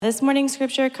This morning's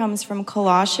scripture comes from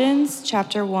Colossians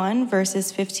chapter 1,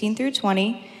 verses 15 through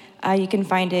 20. You can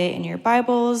find it in your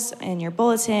Bibles, in your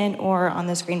bulletin, or on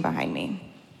the screen behind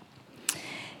me.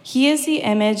 He is the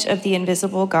image of the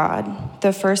invisible God,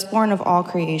 the firstborn of all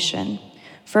creation.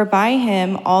 For by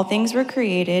him all things were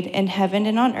created in heaven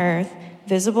and on earth,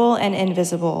 visible and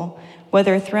invisible,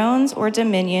 whether thrones or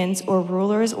dominions or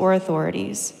rulers or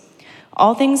authorities.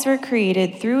 All things were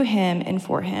created through him and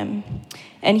for him.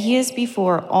 And he is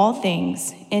before all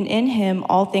things, and in him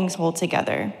all things hold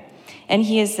together. And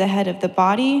he is the head of the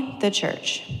body, the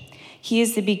church. He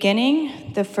is the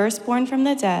beginning, the firstborn from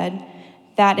the dead,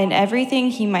 that in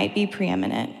everything he might be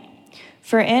preeminent.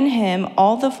 For in him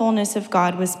all the fullness of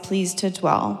God was pleased to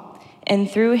dwell, and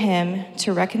through him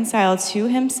to reconcile to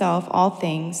himself all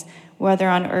things, whether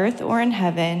on earth or in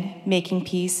heaven, making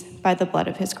peace by the blood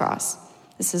of his cross.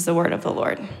 This is the word of the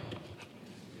Lord.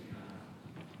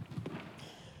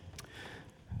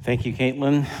 Thank you,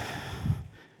 Caitlin.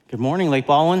 Good morning, Lake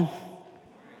Baldwin.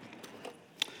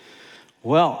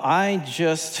 Well, I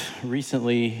just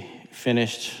recently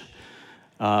finished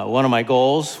one of my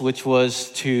goals, which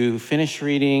was to finish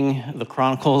reading the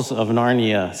Chronicles of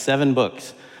Narnia, 7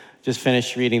 books. Just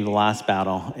finished reading The Last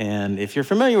Battle. And if you're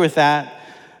familiar with that,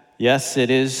 yes,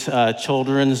 it is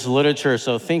children's literature,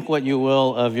 so think what you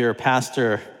will of your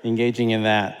pastor engaging in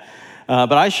that.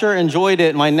 But I sure enjoyed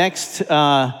it. My next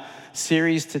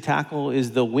series to tackle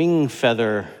is the Wing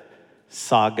Feather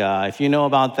Saga. If you know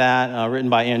about that, written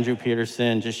by Andrew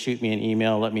Peterson, just shoot me an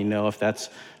email. Let me know if that's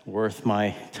worth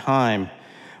my time.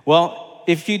 Well,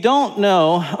 if you don't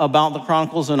know about the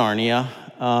Chronicles of Narnia,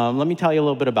 let me tell you a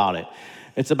little bit about it.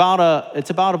 It's about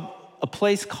a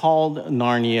place called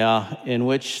Narnia in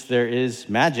which there is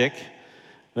magic.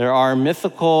 There are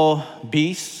mythical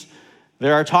beasts.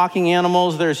 There are talking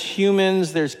animals. There's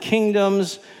humans. There's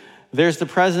kingdoms. There's the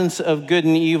presence of good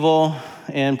and evil,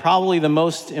 and probably the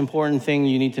most important thing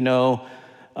you need to know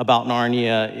about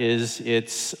Narnia is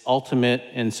its ultimate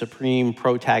and supreme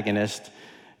protagonist,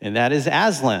 and that is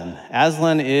Aslan.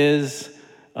 Aslan is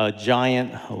a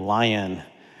giant lion.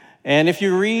 And if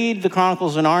you read the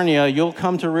Chronicles of Narnia, you'll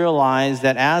come to realize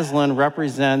that Aslan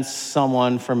represents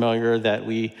someone familiar that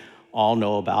we all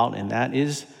know about, and that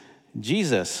is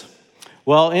Jesus.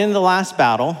 Well, in The Last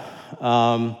Battle,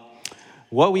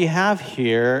 what we have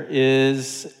here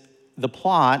is the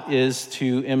plot is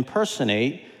to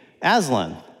impersonate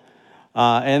Aslan.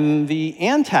 And the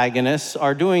antagonists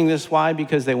are doing this. Why?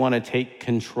 Because they want to take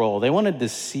control. They want to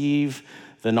deceive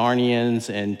the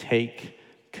Narnians and take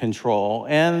control.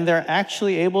 And they're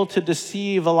actually able to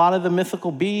deceive a lot of the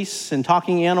mythical beasts and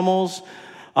talking animals.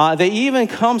 They even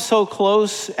come so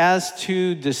close as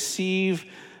to deceive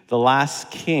the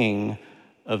last king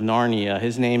of Narnia.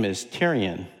 His name is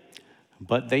Tirian.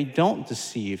 But they don't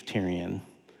deceive Tirian.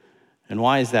 And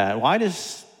why is that? Why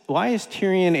is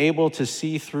Tirian able to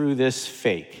see through this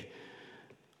fake?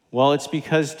 Well, it's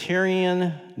because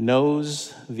Tirian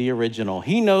knows the original.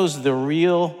 He knows the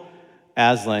real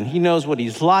Aslan. He knows what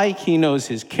he's like. He knows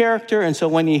his character. And so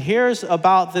when he hears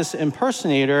about this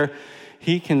impersonator,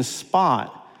 he can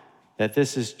spot that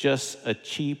this is just a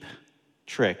cheap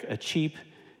trick, a cheap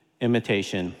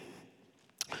imitation.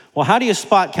 Well, how do you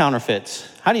spot counterfeits?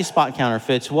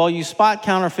 Well, you spot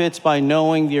counterfeits by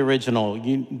knowing the original,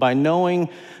 by knowing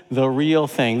the real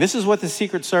thing. This is what the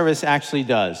Secret Service actually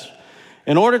does.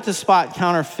 In order to spot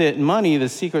counterfeit money, the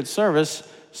Secret Service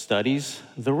studies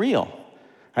the real.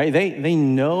 Right? They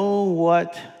know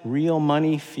what real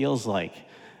money feels like.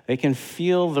 They can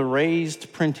feel the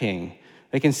raised printing.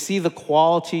 They can see the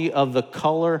quality of the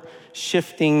color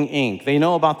shifting ink. They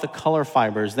know about the color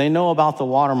fibers. They know about the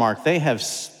watermark. They have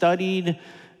studied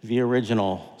the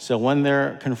original. So when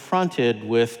they're confronted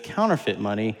with counterfeit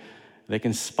money, they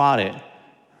can spot it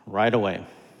right away.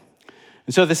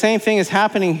 And so the same thing is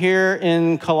happening here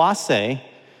in Colossae.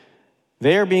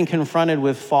 They are being confronted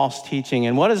with false teaching.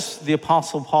 And what does the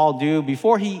Apostle Paul do?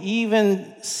 Before he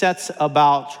even sets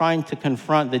about trying to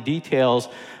confront the details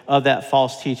of that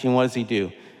false teaching, what does he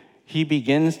do? He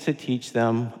begins to teach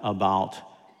them about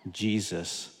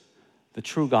Jesus, the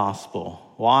true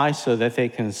gospel. Why? So that they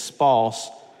can spot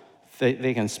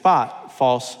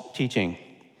false teaching.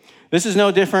 This is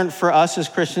no different for us as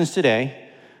Christians today.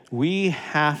 We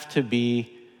have to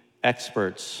be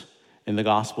experts in the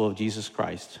gospel of Jesus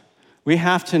Christ. We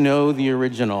have to know the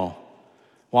original.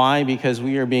 Why? Because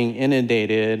we are being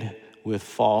inundated with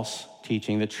false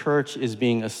teaching. The church is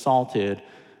being assaulted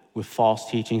with false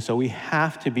teaching, so we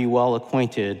have to be well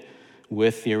acquainted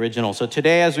with the original. So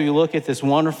today, as we look at this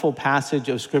wonderful passage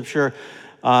of Scripture,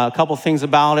 a couple things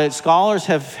about it. Scholars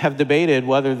have debated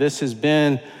whether this has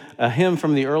been a hymn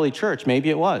from the early church. Maybe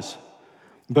it was.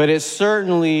 But it's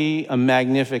certainly a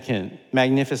magnificent,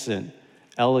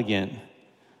 elegant,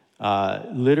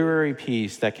 literary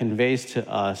piece that conveys to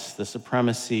us the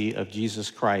supremacy of Jesus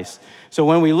Christ. So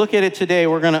when we look at it today,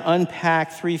 we're going to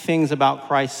unpack three things about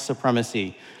Christ's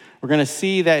supremacy. We're going to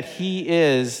see that he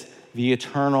is the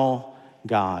eternal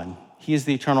God. He is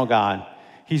the eternal God.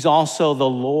 He's also the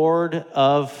Lord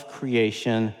of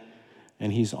creation,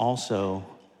 and he's also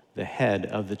the head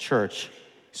of the church.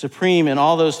 Supreme in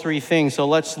all those three things. So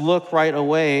let's look right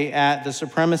away at the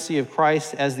supremacy of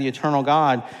Christ as the eternal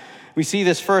God. We see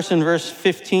this first in verse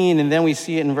 15, and then we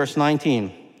see it in verse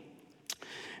 19.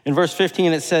 In verse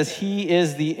 15, it says, he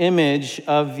is the image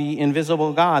of the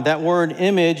invisible God. That word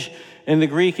image in the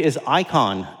Greek is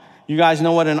icon. You guys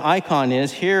know what an icon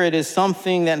is. Here it is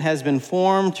something that has been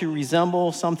formed to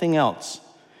resemble something else.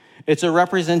 It's a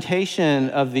representation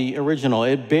of the original.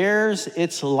 It bears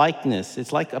its likeness.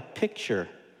 It's like a picture.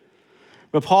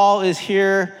 But Paul is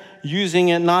here using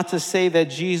it not to say that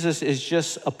Jesus is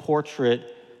just a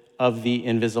portrait of the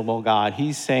invisible God.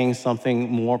 He's saying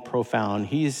something more profound.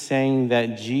 He's saying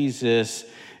that Jesus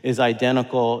is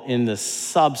identical in the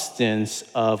substance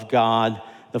of God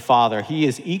the Father. He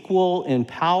is equal in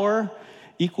power,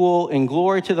 equal in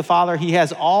glory to the Father. He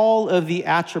has all of the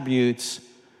attributes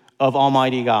of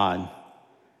Almighty God.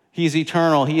 He's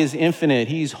eternal. He is infinite.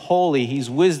 He's holy. He's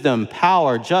wisdom,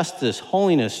 power, justice,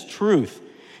 holiness, truth.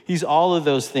 He's all of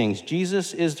those things.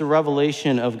 Jesus is the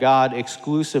revelation of God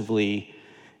exclusively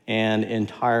and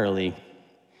entirely.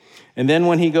 And then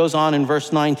when he goes on in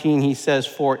verse 19, he says,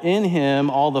 for in him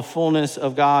all the fullness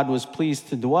of God was pleased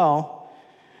to dwell.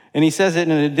 And he says it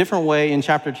in a different way. In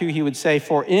chapter 2, he would say,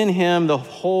 for in him the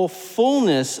whole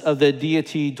fullness of the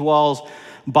deity dwells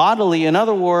bodily. In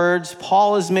other words,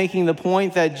 Paul is making the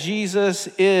point that Jesus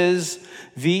is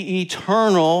the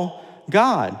eternal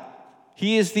God.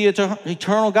 He is the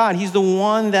eternal God. He's the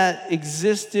one that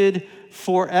existed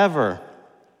forever.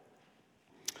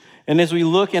 And as we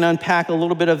look and unpack a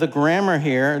little bit of the grammar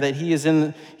here, that he is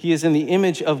in the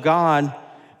image of God,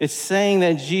 it's saying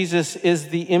that Jesus is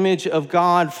the image of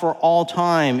God for all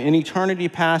time. In eternity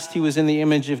past, he was in the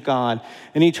image of God.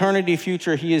 In eternity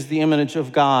future, he is the image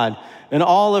of God. In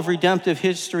all of redemptive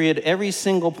history, at every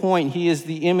single point, he is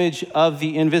the image of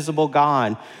the invisible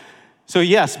God. So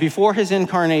yes, before his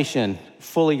incarnation,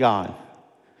 fully God.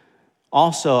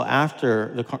 Also,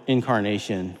 after the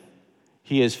incarnation,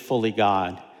 he is fully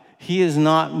God. He is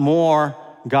not more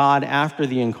God after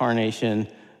the incarnation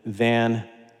than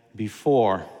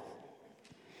before.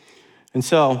 And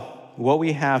so, what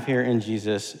we have here in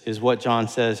Jesus is what John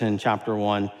says in chapter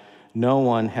 1. No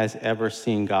one has ever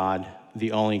seen God,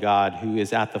 the only God who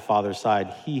is at the Father's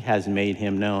side. He has made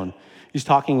him known. He's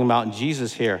talking about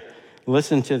Jesus here.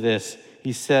 Listen to this.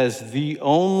 He says, the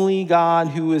only God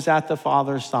who is at the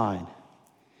Father's side.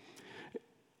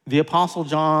 The Apostle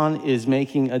John is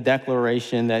making a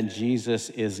declaration that Jesus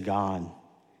is God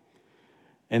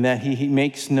and that he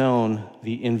makes known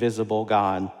the invisible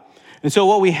God. And so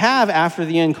what we have after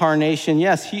the incarnation,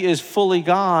 yes, he is fully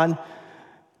God,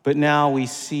 but now we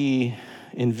see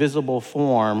in visible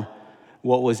form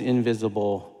what was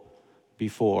invisible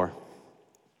before.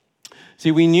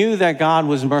 See, we knew that God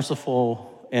was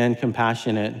merciful and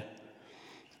compassionate,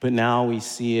 but now we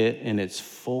see it in its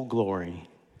full glory.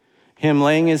 Him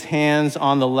laying his hands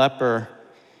on the leper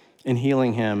and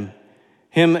healing him.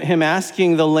 Him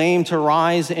asking the lame to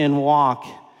rise and walk.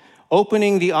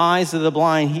 Opening the eyes of the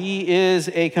blind. He is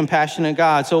a compassionate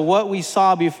God. So what we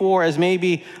saw before as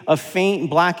maybe a faint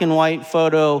black and white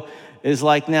photo is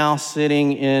like now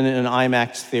sitting in an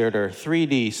IMAX theater,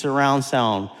 3D, surround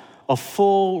sound, a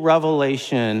full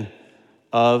revelation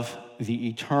of the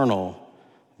eternal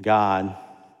God.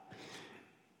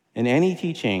 And any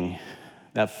teaching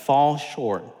that falls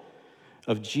short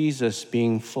of Jesus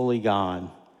being fully God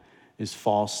is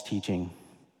false teaching.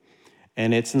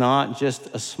 And it's not just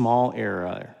a small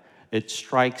error. It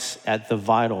strikes at the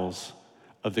vitals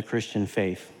of the Christian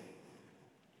faith.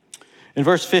 In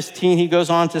verse 15, he goes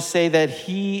on to say that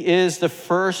he is the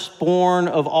firstborn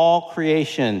of all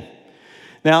creation.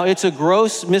 Now, it's a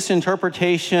gross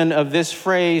misinterpretation of this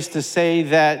phrase to say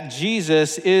that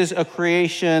Jesus is a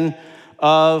creation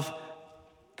of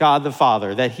God the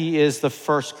Father, that he is the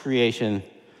first creation.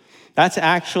 That's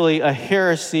actually a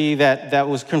heresy that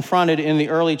was confronted in the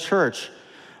early church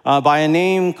by a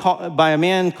man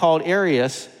called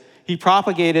Arius. He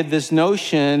propagated this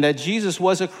notion that Jesus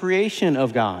was a creation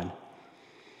of God.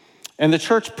 And the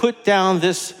church put down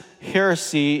this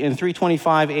heresy in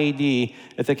 325 AD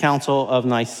at the Council of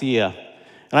Nicaea.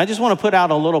 And I just want to put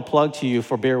out a little plug to you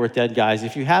for Beer with Dead Guys.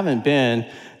 If you haven't been,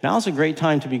 now's a great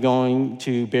time to be going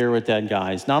to Beer with Dead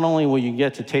Guys. Not only will you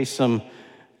get to taste some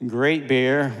great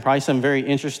beer, probably some very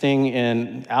interesting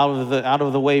and out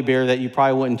of the way beer that you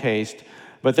probably wouldn't taste,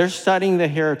 but they're studying the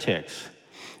heretics.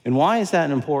 And why is that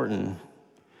important?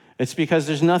 It's because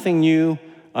there's nothing new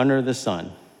under the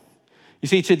sun. You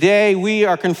see, today we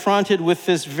are confronted with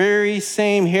this very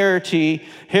same heresy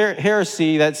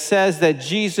that says that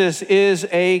Jesus is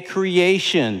a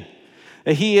creation,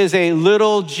 that he is a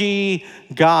little g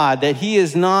God, that he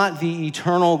is not the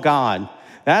eternal God.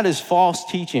 That is false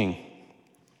teaching.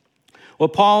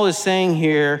 What Paul is saying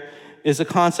here is a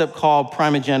concept called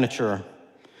primogeniture.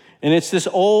 And it's this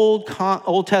Old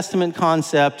Testament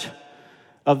concept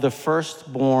of the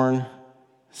firstborn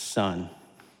son.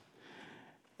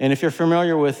 And if you're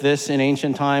familiar with this in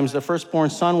ancient times, the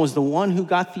firstborn son was the one who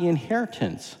got the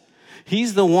inheritance.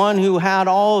 He's the one who had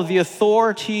all of the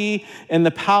authority and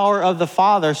the power of the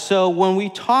Father. So when we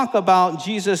talk about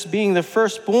Jesus being the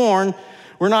firstborn,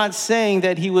 we're not saying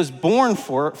that he was born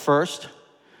first.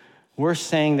 We're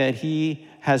saying that he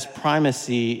has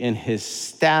primacy in his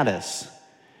status,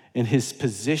 in his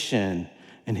position,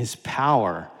 in his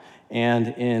power, and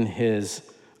in his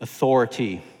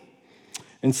authority.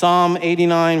 In Psalm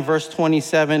 89, verse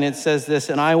 27, it says this,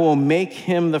 "And I will make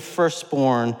him the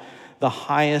firstborn, the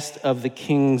highest of the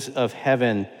kings of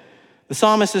heaven." The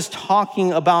psalmist is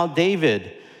talking about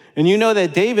David. And you know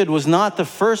that David was not the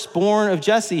firstborn of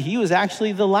Jesse. He was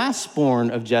actually the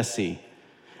lastborn of Jesse.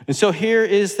 And so here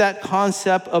is that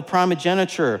concept of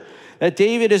primogeniture, that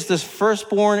David is the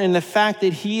firstborn in the fact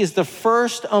that he is the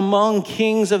first among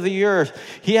kings of the earth.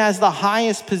 He has the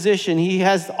highest position. He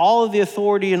has all of the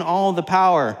authority and all of the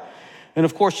power. And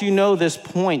of course, you know this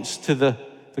points to the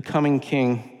coming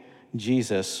king,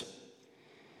 Jesus.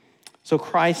 So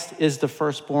Christ is the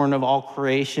firstborn of all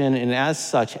creation, and as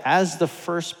such, as the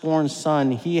firstborn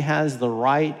son, he has the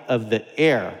right of the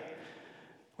heir,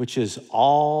 which is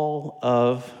all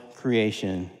of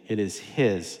creation. It is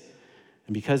his.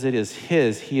 And because it is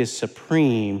his, he is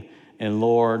supreme and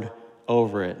Lord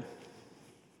over it.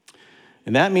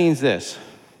 And that means this,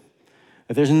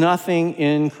 that there's nothing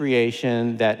in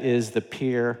creation that is the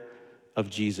peer of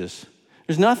Jesus.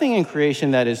 There's nothing in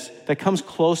creation that comes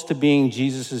close to being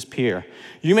Jesus' peer.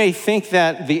 You may think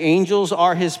that the angels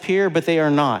are his peer, but they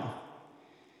are not.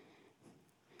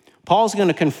 Paul's going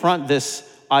to confront this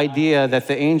idea that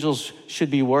the angels should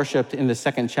be worshiped in the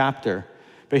second chapter.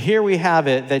 But here we have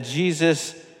it that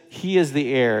Jesus, he is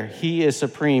the heir. He is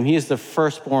supreme. He is the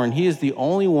firstborn. He is the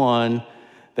only one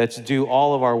that's due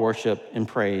all of our worship and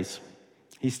praise.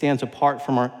 He stands apart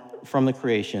from the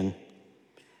creation.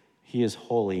 He is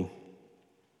holy.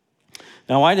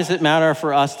 Now, why does it matter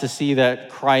for us to see that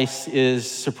Christ is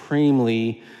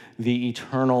supremely the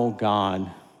eternal God?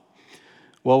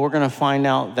 Well, we're going to find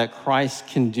out that Christ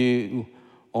can do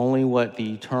only what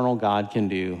the eternal God can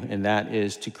do, and that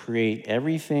is to create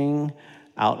everything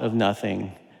out of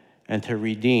nothing and to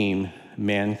redeem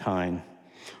mankind.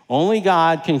 Only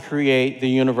God can create the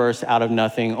universe out of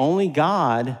nothing. Only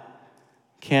God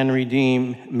can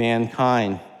redeem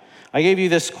mankind. I gave you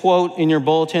this quote in your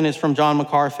bulletin. It's from John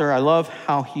MacArthur. I love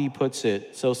how he puts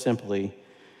it so simply.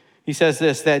 He says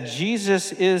this, that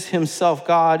Jesus is himself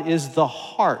God is the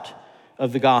heart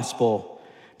of the gospel,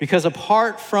 because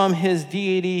apart from his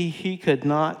deity, he could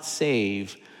not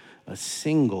save a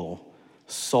single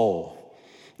soul.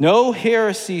 No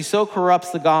heresy so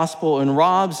corrupts the gospel and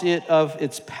robs it of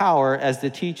its power as the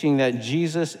teaching that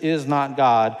Jesus is not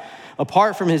God.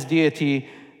 Apart from his deity,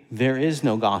 there is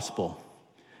no gospel.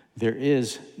 There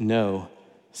is no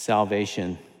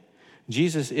salvation.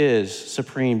 Jesus is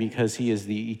supreme because he is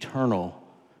the eternal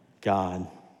God.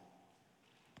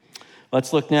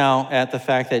 Let's look now at the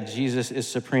fact that Jesus is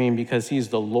supreme because he's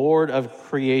the Lord of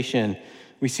creation.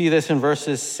 We see this in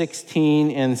verses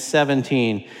 16 and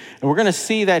 17. And we're going to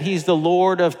see that he's the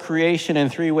Lord of creation in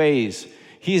three ways.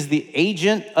 He's the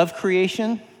agent of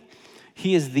creation.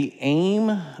 He is the aim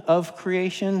of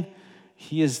creation.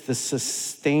 He is the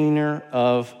sustainer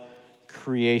of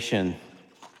creation.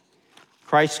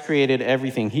 Christ created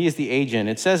everything. He is the agent.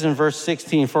 It says in verse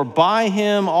 16, for by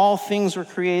him all things were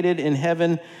created in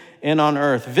heaven and on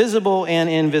earth, visible and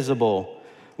invisible,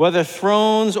 whether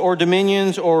thrones or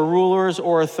dominions or rulers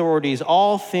or authorities,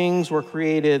 all things were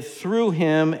created through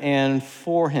him and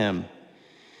for him.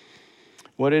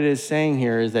 What it is saying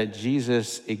here is that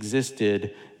Jesus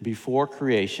existed before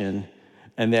creation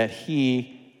and that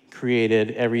he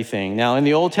created everything. Now, in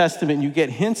the Old Testament, you get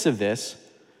hints of this,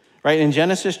 right? In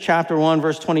Genesis chapter 1,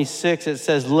 verse 26, it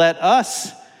says, let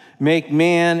us make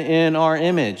man in our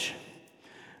image.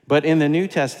 But in the New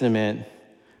Testament,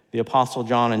 the Apostle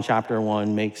John in chapter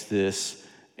 1 makes this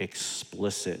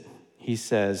explicit. He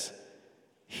says,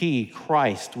 He,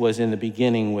 Christ, was in the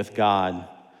beginning with God.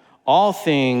 All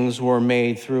things were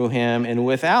made through him, and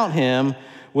without him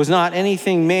was not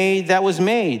anything made that was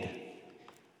made.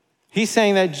 He's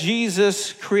saying that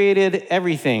Jesus created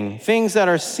everything, things that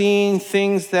are seen,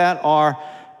 things that are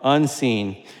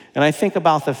unseen. And I think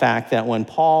about the fact that when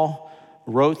Paul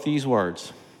wrote these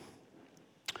words,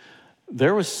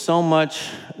 there was so much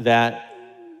that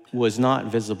was not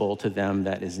visible to them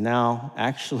that is now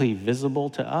actually visible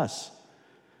to us.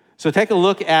 So take a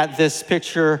look at this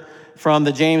picture from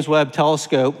the James Webb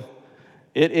Telescope.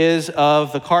 It is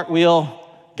of the Cartwheel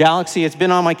Galaxy. It's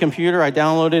been on my computer. I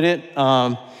downloaded it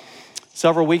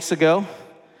several weeks ago.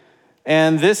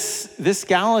 And this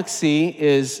galaxy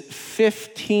is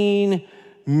 15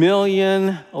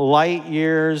 million light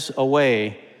years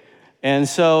away. And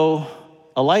so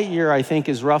a light year, I think,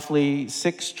 is roughly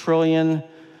 6 trillion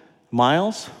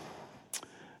miles.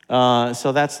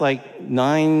 So that's like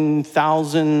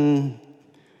 9,000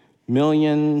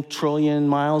 million trillion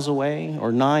miles away,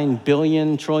 or 9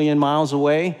 billion trillion miles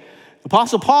away.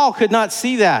 Apostle Paul could not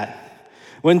see that.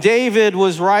 When David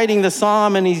was writing the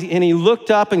psalm and he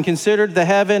looked up and considered the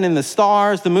heaven and the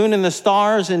stars, the moon and the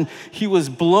stars, and he was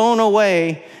blown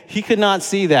away, he could not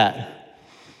see that.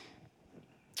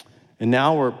 And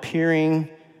now we're peering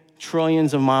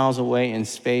trillions of miles away in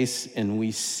space, and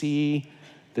we see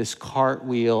this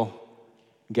Cartwheel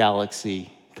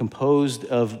Galaxy composed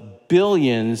of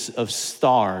billions of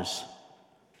stars.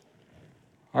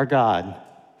 Our God,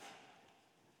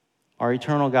 our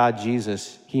eternal God,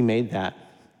 Jesus, he made that.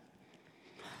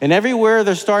 And everywhere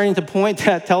they're starting to point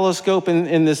that telescope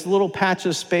in this little patch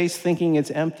of space thinking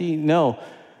it's empty. No,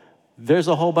 there's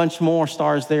a whole bunch more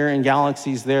stars there and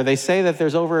galaxies there. They say that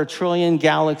there's over 1 trillion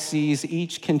galaxies,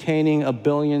 each containing 1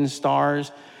 billion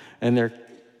stars, and they're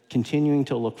continuing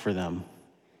to look for them.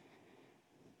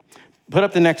 Put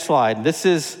up the next slide. This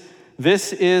is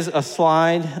a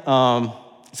slide.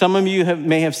 Some of you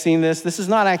may have seen this. This is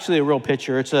not actually a real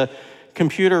picture. It's a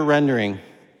computer rendering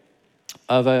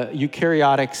of a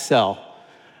eukaryotic cell.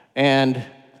 And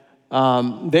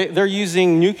they're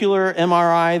using nuclear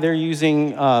MRI. They're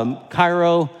using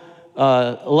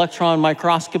electron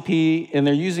microscopy, and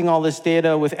they're using all this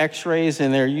data with x-rays,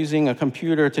 and they're using a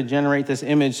computer to generate this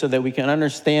image so that we can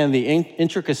understand the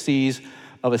intricacies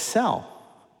of a cell.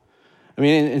 I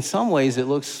mean, in some ways, it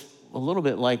looks a little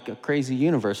bit like a crazy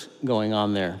universe going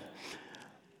on there.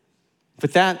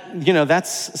 But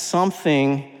that's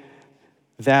something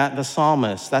that the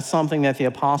psalmist, that's something that the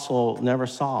apostle never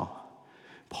saw.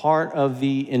 Part of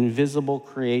the invisible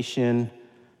creation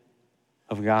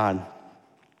of God.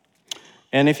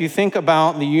 And if you think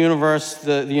about the universe,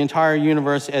 the entire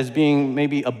universe as being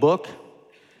maybe a book,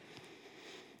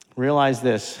 realize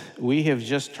this: we have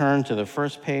just turned to the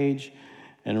first page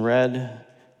and read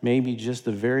maybe just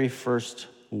the very first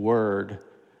word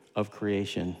of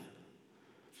creation.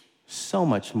 So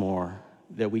much more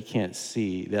that we can't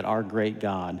see that our great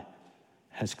God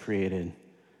has created.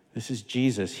 This is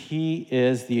Jesus. He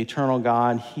is the eternal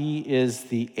God. He is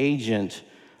the agent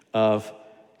of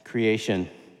creation.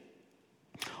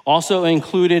 Also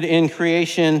included in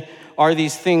creation are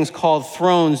these things called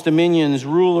thrones, dominions,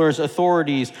 rulers,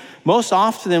 authorities. Most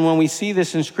often when we see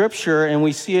this in Scripture and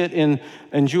we see it in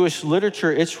Jewish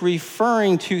literature, it's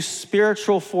referring to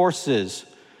spiritual forces,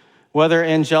 whether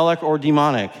angelic or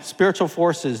demonic. Spiritual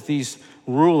forces, these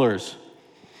rulers.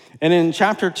 And in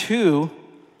chapter 2,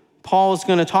 Paul is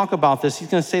going to talk about this. He's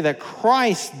going to say that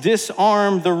Christ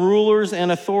disarmed the rulers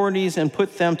and authorities and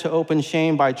put them to open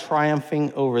shame by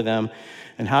triumphing over them.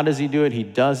 And how does he do it? He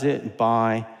does it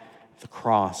by the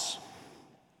cross.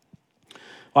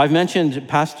 Well, I've mentioned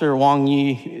Pastor Wang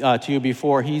Yi to you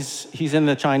before. He's in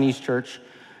the Chinese church.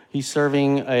 He's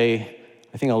serving I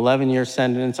think 11-year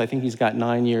sentence. I think he's got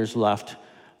 9 years left.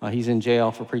 He's in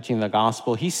jail for preaching the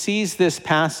gospel. He sees this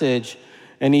passage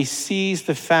and he sees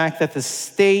the fact that the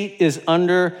state is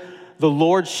under the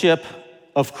lordship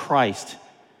of Christ.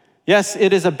 Yes,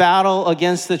 it is a battle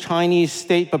against the Chinese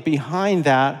state, but behind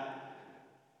that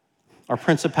are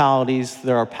principalities,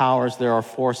 there are powers, there are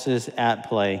forces at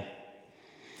play.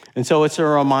 And so it's a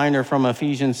reminder from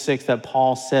Ephesians 6 that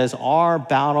Paul says, our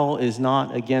battle is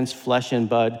not against flesh and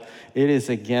blood, it is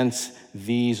against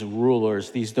these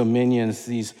rulers, these dominions,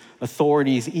 these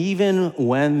authorities, even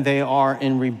when they are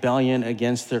in rebellion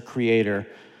against their creator.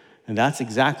 And that's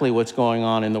exactly what's going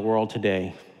on in the world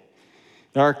today.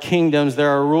 There are kingdoms,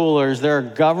 there are rulers, there are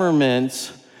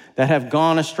governments that have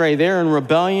gone astray. They're in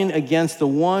rebellion against the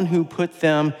one who put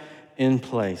them in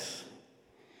place.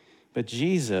 But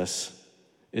Jesus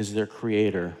is their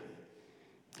creator.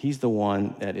 He's the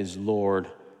one that is Lord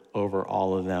over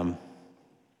all of them.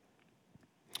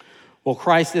 Well,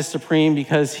 Christ is supreme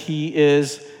because he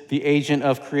is the agent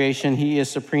of creation. He is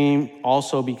supreme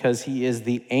also because he is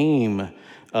the aim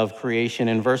of creation.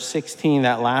 In verse 16,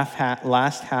 that last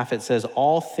half, it says,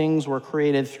 all things were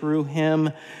created through him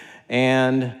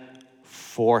and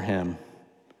for him.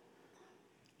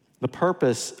 The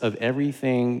purpose of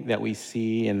everything that we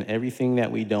see and everything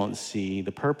that we don't see,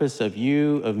 the purpose of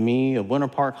you, of me, of Winter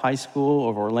Park High School,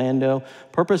 of Orlando,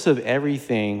 purpose of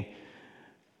everything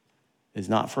is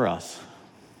not for us.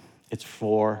 It's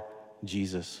for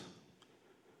Jesus.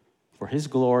 For his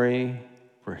glory,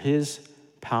 for his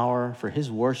power, for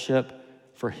his worship,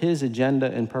 for his agenda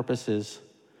and purposes.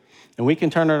 And we can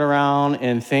turn it around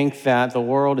and think that the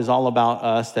world is all about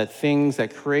us, that things,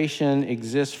 that creation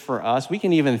exists for us. We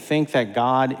can even think that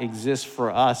God exists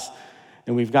for us,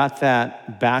 and we've got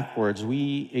that backwards.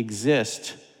 We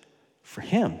exist for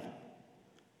him.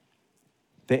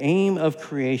 The aim of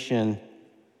creation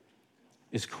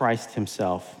is Christ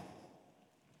himself.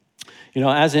 You know,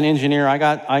 as an engineer, I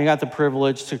got the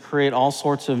privilege to create all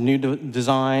sorts of new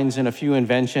designs and a few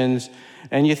inventions.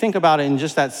 And you think about it in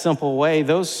just that simple way,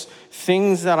 those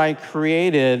things that I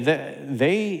created,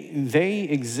 they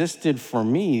existed for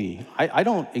me. I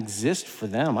don't exist for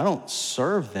them. I don't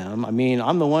serve them. I mean,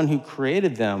 I'm the one who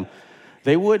created them.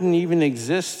 They wouldn't even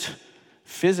exist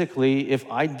physically if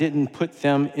I didn't put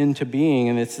them into being.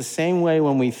 And it's the same way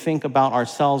when we think about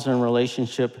ourselves in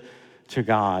relationship to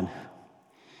God.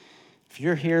 If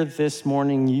you're here this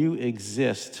morning, you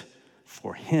exist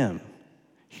for him.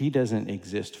 He doesn't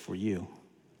exist for you.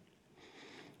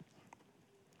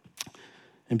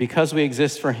 And because we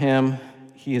exist for him,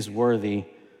 he is worthy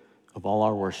of all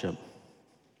our worship.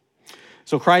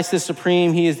 So Christ is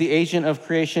supreme. He is the agent of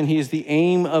creation. He is the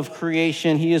aim of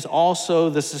creation. He is also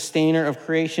the sustainer of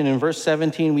creation. In verse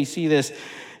 17, we see this.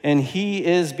 And he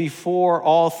is before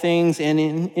all things, and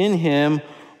in him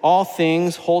all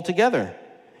things hold together.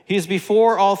 He is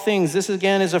before all things. This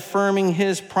again is affirming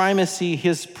his primacy,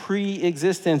 his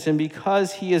pre-existence. And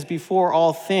because he is before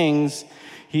all things,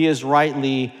 he is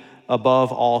rightly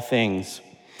above all things.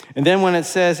 And then when it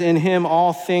says, in him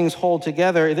all things hold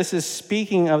together, this is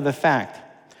speaking of the fact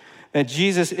that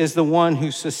Jesus is the one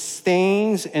who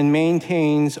sustains and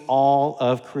maintains all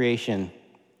of creation.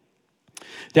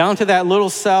 Down to that little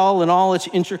cell and all its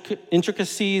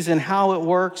intricacies and how it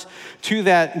works, to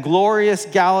that glorious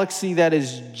galaxy that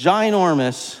is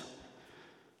ginormous,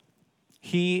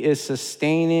 he is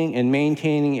sustaining and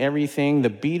maintaining everything, the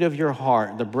beat of your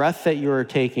heart, the breath that you are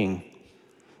taking.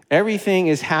 Everything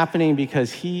is happening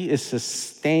because he is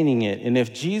sustaining it. And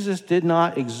if Jesus did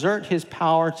not exert his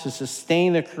power to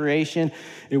sustain the creation,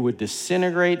 it would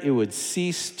disintegrate, it would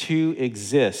cease to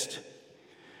exist.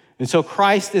 And so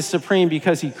Christ is supreme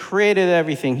because he created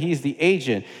everything. He's the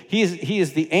agent. He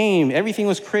is the aim. Everything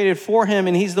was created for him,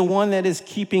 and he's the one that is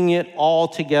keeping it all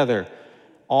together,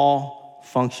 all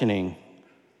functioning.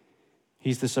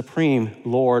 He's the supreme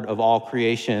Lord of all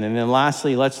creation. And then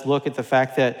lastly, let's look at the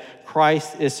fact that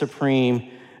Christ is supreme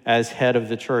as head of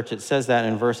the church. It says that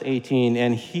in verse 18,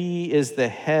 and he is the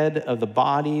head of the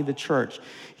body, the church.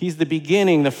 He's the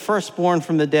beginning, the firstborn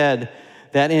from the dead,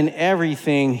 that in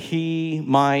everything he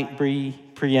might be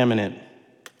preeminent.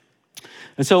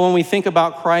 And so when we think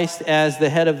about Christ as the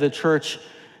head of the church,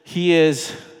 he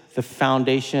is the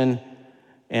foundation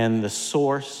and the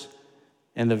source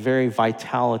and the very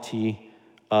vitality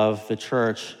of the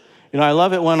church. You know, I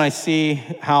love it when I see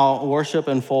how worship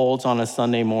unfolds on a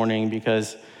Sunday morning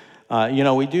because,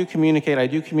 we do communicate. I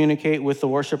do communicate with the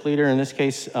worship leader, in this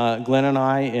case, Glenn and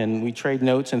I, and we trade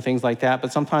notes and things like that.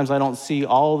 But sometimes I don't see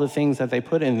all the things that they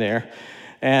put in there.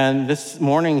 And this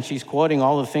morning, she's quoting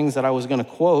all the things that I was going to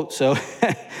quote. So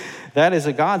that is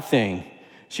a God thing.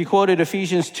 She quoted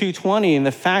Ephesians 2:20 and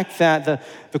the fact that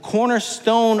the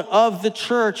cornerstone of the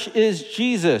church is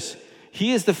Jesus.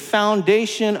 He is the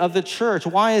foundation of the church.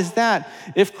 Why is that?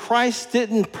 If Christ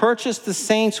didn't purchase the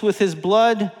saints with his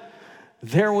blood,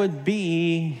 there would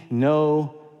be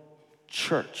no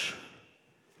church.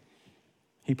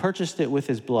 He purchased it with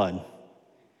his blood.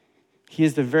 He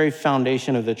is the very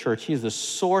foundation of the church. He is the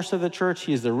source of the church.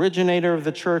 He is the originator of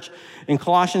the church. In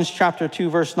Colossians chapter 2,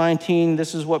 verse 19,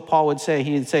 this is what Paul would say.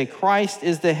 He would say, Christ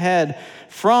is the head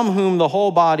from whom the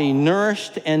whole body,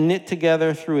 nourished and knit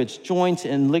together through its joints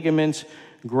and ligaments,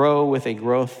 grow with a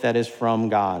growth that is from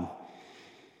God.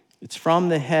 It's from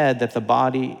the head that the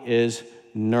body is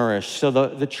nourished. So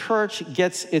the church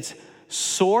gets its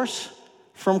source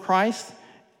from Christ,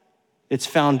 its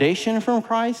foundation from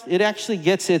Christ. It actually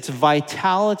gets its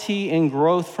vitality and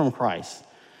growth from Christ.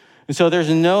 And so there's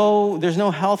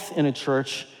no health in a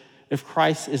church if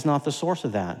Christ is not the source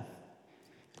of that.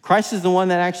 Christ is the one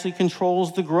that actually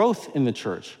controls the growth in the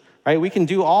church, right? We can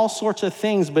do all sorts of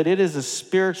things, but it is a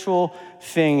spiritual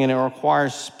thing, and it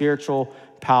requires spiritual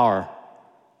power.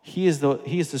 He is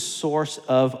the source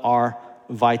of our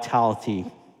vitality.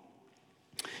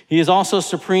 He is also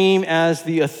supreme as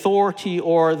the authority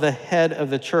or the head of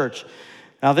the church.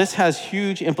 Now, this has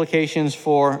huge implications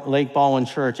for Lake Baldwin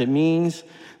Church. It means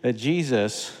that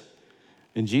Jesus,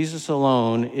 and Jesus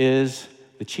alone, is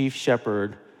the chief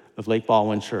shepherd of Lake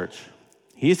Baldwin Church.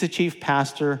 He's the chief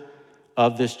pastor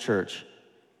of this church.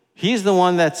 He's the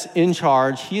one that's in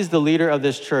charge. He's the leader of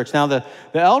this church. Now, the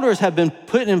elders have been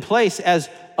put in place as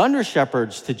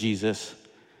under-shepherds to Jesus,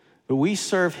 but we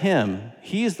serve him.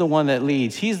 He's the one that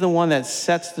leads. He's the one that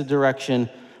sets the direction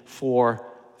for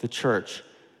the church.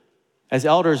 As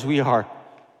elders, we are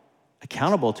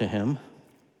accountable to him.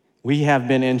 We have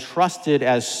been entrusted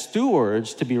as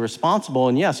stewards to be responsible.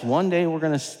 And yes, one day we're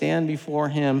going to stand before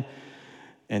him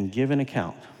and give an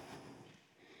account.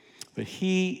 But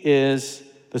he is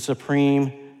the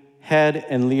supreme head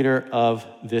and leader of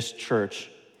this church.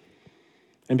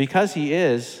 And because he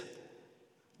is,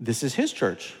 this is his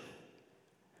church,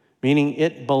 meaning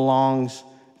it belongs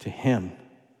to him.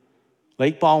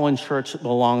 Lake Baldwin Church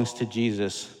belongs to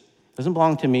Jesus. It doesn't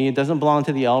belong to me. It doesn't belong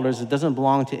to the elders. It doesn't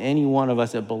belong to any one of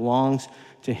us. It belongs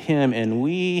to him. And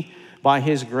we, by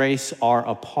his grace, are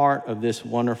a part of this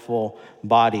wonderful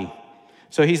body.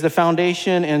 So he's the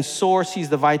foundation and source. He's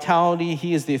the vitality.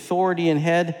 He is the authority and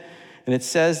head. And it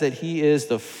says that he is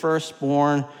the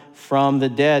firstborn from the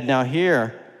dead. Now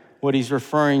here, what he's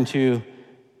referring to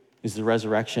is the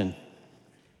resurrection.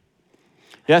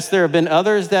 Yes, there have been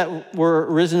others that were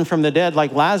risen from the dead,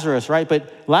 like Lazarus, right?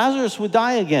 But Lazarus would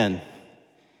die again.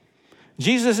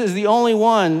 Jesus is the only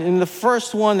one and the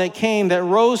first one that came that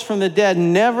rose from the dead,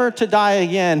 never to die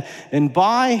again. And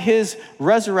by his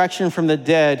resurrection from the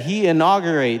dead, he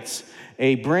inaugurates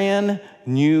a brand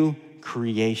new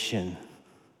creation,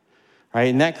 right?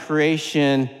 And that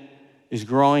creation is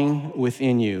growing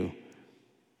within you.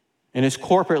 And it's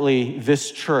corporately this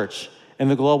church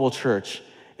and the global church.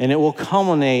 And it will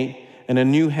culminate in a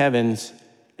new heavens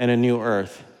and a new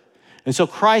earth. And so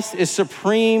Christ is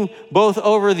supreme both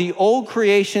over the old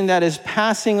creation that is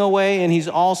passing away, and he's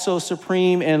also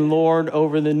supreme and Lord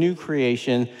over the new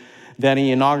creation that he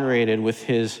inaugurated with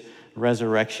his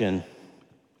resurrection.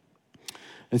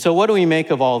 And so what do we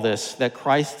make of all this? That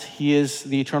Christ, he is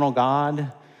the eternal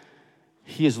God.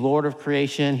 He is Lord of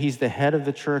creation. He's the head of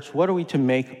the church. What are we to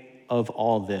make of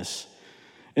all this?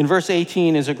 In verse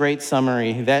 18 is a great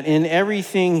summary, that in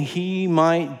everything he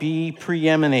might be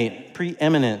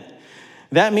preeminent.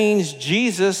 That means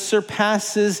Jesus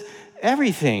surpasses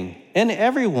everything and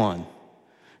everyone.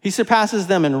 He surpasses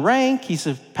them in rank, he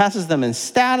surpasses them in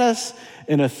status,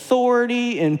 in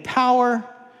authority, in power,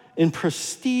 in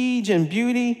prestige and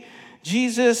beauty.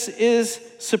 Jesus is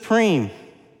supreme.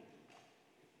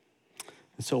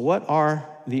 And so what are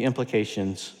the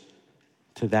implications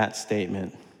to that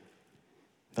statement?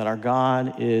 That our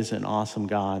God is an awesome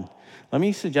God. Let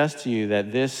me suggest to you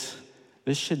that this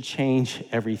should change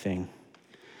everything.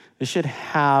 This should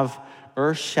have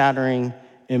earth-shattering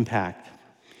impact.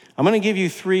 I'm going to give you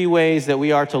 3 ways that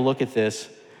we are to look at this.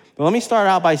 But let me start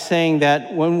out by saying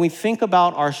that when we think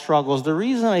about our struggles, the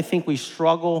reason I think we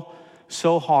struggle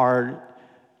so hard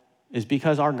is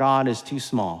because our God is too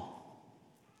small.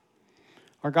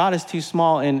 Our God is too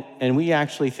small, and we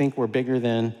actually think we're bigger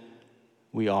than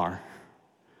we are.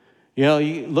 You know,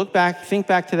 you think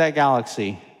back to that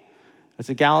galaxy. It's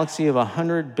a galaxy of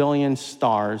 100 billion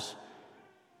stars.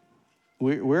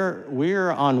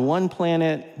 We're on one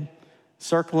planet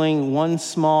circling one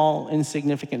small,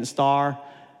 insignificant star.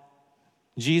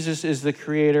 Jesus is the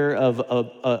creator of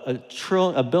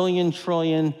a billion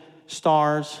trillion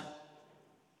stars.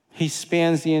 He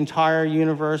spans the entire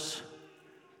universe.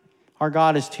 Our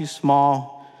God is too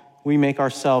small. We make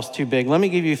ourselves too big. Let me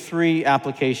give you 3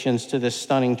 applications to this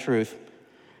stunning truth.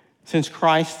 Since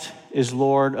Christ is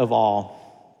Lord of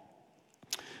all,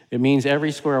 it means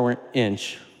every square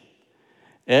inch,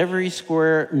 every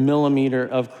square millimeter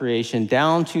of creation,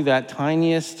 down to that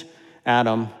tiniest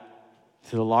atom,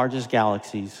 to the largest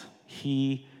galaxies,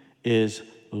 he is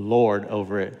Lord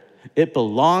over it. It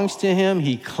belongs to him.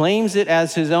 He claims it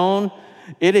as his own.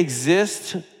 It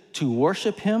exists to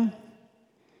worship him.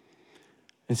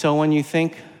 And so when you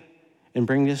think and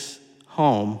bring this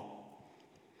home,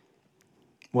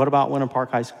 what about Winter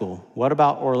Park High School? What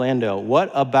about Orlando?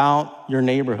 What about your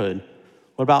neighborhood?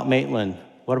 What about Maitland?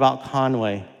 What What about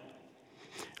Conway?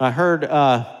 I heard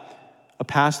a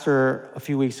pastor a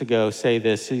few weeks ago say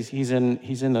this. He's in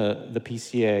the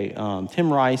PCA.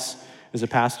 Tim Rice is a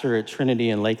pastor at Trinity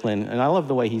in Lakeland, and I love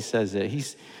the way he says it.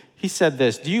 He said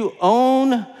this: do you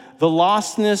own the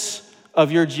lostness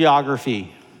of your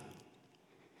geography?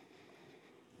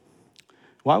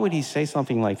 Why would he say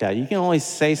something like that? You can only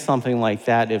say something like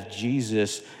that if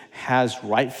Jesus has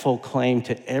rightful claim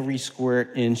to every square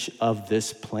inch of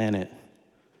this planet.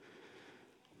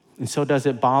 And so does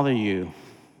it bother you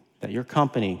that your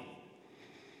company,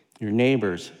 your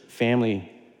neighbors,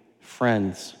 family,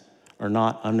 friends are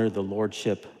not under the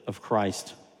lordship of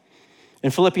Christ? In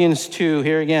Philippians 2,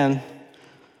 here again,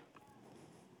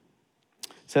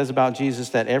 it says about Jesus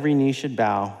that every knee should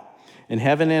bow in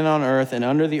heaven and on earth and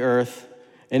under the earth,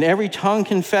 and every tongue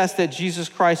confess that Jesus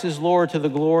Christ is Lord to the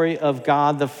glory of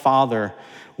God the Father.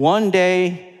 One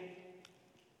day,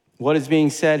 what is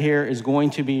being said here is going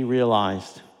to be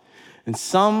realized. And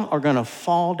some are going to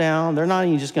fall down. They're not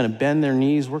even just going to bend their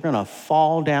knees. We're going to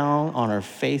fall down on our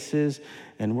faces,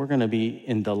 and we're going to be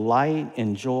in delight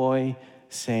and joy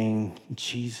saying,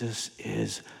 Jesus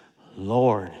is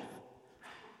Lord.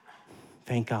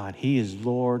 Thank God. He is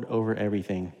Lord over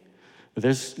everything. But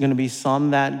there's going to be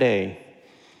some that day.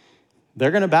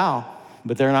 They're going to bow,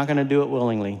 but they're not going to do it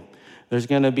willingly. There's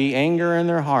going to be anger in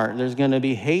their heart. There's going to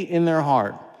be hate in their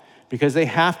heart because they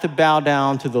have to bow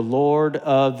down to the Lord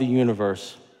of the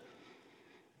universe.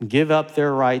 Give up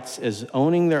their rights as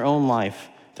owning their own life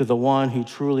to the one who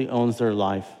truly owns their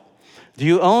life. Do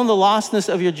you own the lostness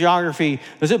of your geography?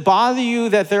 Does it bother you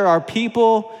that there are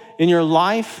people in your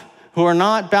life who are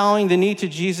not bowing the knee to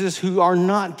Jesus, who are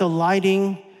not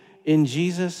delighting in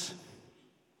Jesus?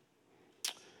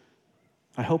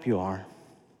 I hope you are.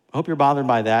 I hope you're bothered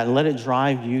by that, and let it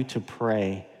drive you to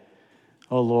pray.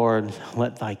 Oh Lord,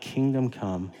 let thy kingdom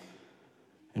come.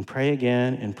 And pray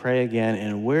again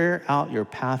and wear out your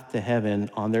path to heaven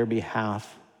on their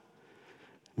behalf.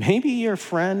 Maybe your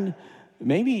friend,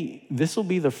 maybe this will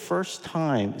be the first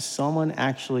time someone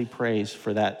actually prays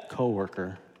for that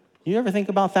coworker. You ever think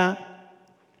about that?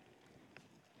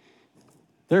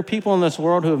 There are people in this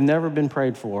world who have never been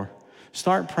prayed for.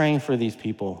 Start praying for these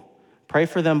people. Pray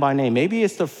for them by name. Maybe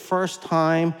it's the first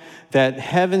time that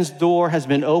heaven's door has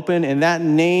been opened and that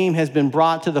name has been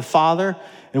brought to the Father.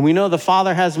 And we know the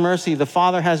Father has mercy, the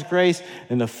Father has grace,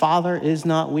 and the Father is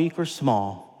not weak or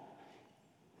small.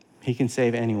 He can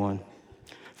save anyone.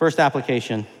 First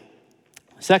application.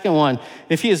 Second one,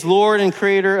 if he is Lord and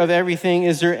creator of everything,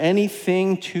 is there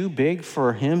anything too big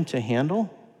for him to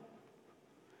handle?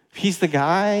 He's the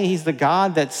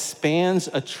God that spans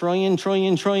a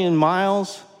trillion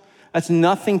miles. That's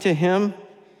nothing to him.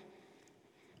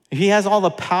 If he has all the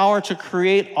power to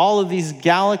create all of these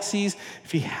galaxies,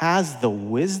 if he has the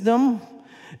wisdom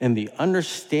and the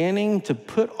understanding to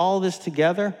put all this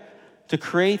together, to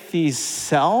create these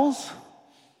cells,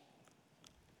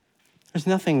 there's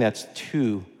nothing that's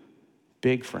too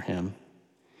big for him.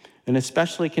 And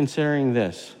especially considering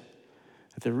this,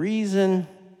 that the reason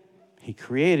he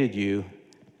created you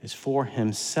is for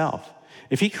himself.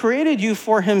 If he created you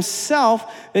for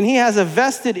himself, then he has a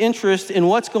vested interest in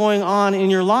what's going on in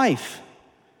your life.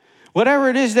 Whatever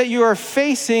it is that you are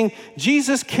facing,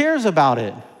 Jesus cares about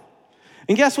it.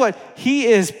 And guess what? He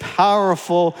is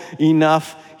powerful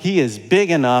enough, he is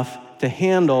big enough to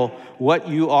handle what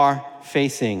you are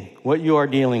facing, what you are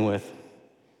dealing with.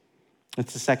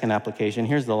 That's the second application.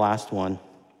 Here's the last one.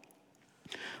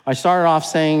 I started off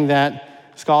saying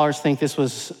that scholars think this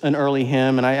was an early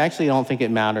hymn, and I actually don't think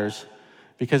it matters,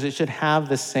 because it should have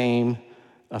the same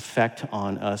effect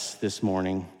on us this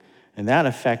morning. And that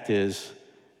effect is,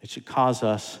 it should cause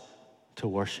us to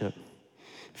worship.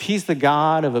 If he's the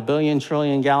God of a billion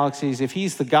trillion galaxies, if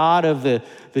he's the God of the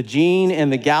gene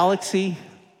and the galaxy,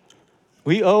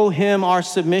 we owe him our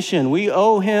submission. We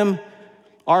owe him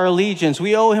our allegiance.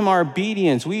 We owe him our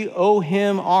obedience. We owe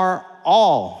him our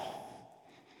all.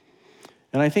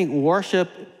 And I think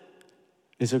worship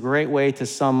is a great way to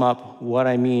sum up what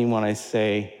I mean when I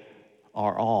say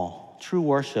our all. True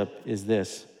worship is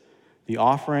this: the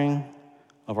offering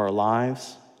of our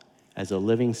lives as a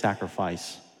living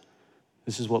sacrifice.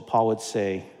 This is what Paul would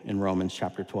say in Romans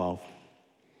chapter 12.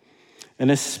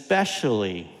 And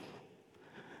especially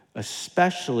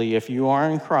if you are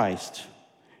in Christ,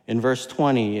 in verse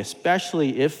 20,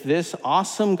 especially if this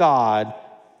awesome God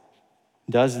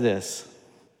does this,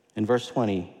 in verse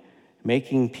 20,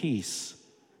 making peace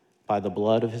by the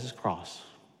blood of his cross.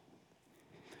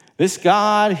 This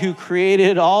God who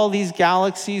created all these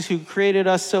galaxies, who created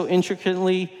us so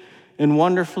intricately and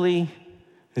wonderfully,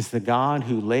 is the God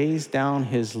who lays down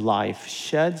his life,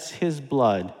 sheds his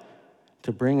blood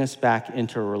to bring us back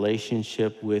into a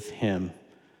relationship with him.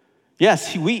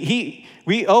 Yes, we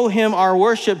owe him our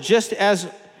worship just as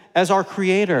our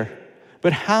creator.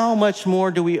 But how much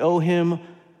more do we owe him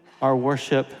our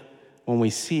worship when we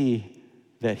see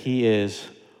that he is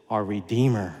our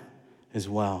Redeemer as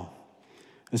well?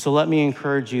 And so let me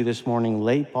encourage you this morning,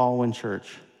 Lake Baldwin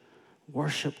Church,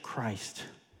 worship Christ.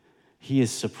 He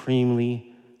is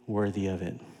supremely worthy of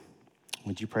it.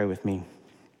 Would you pray with me?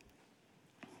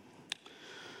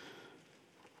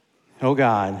 Oh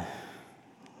God,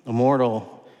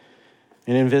 immortal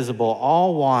and invisible,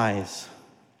 all wise,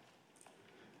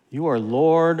 you are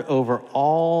Lord over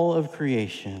all of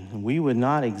creation. We would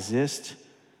not exist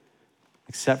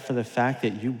except for the fact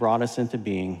that you brought us into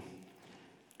being.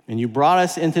 And you brought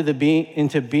us into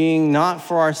being not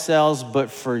for ourselves, but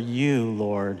for you,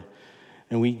 Lord.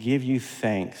 And we give you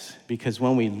thanks because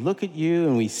when we look at you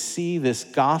and we see this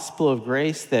gospel of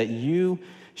grace that you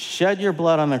shed your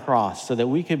blood on the cross so that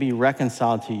we could be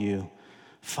reconciled to you,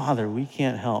 Father, we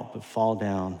can't help but fall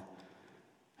down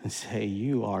and say,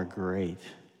 you are great.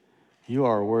 You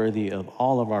are worthy of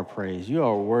all of our praise. You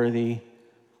are worthy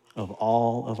of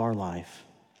all of our life.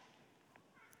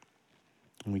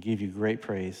 And we give you great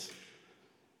praise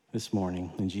this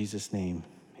morning. In Jesus' name,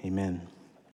 amen.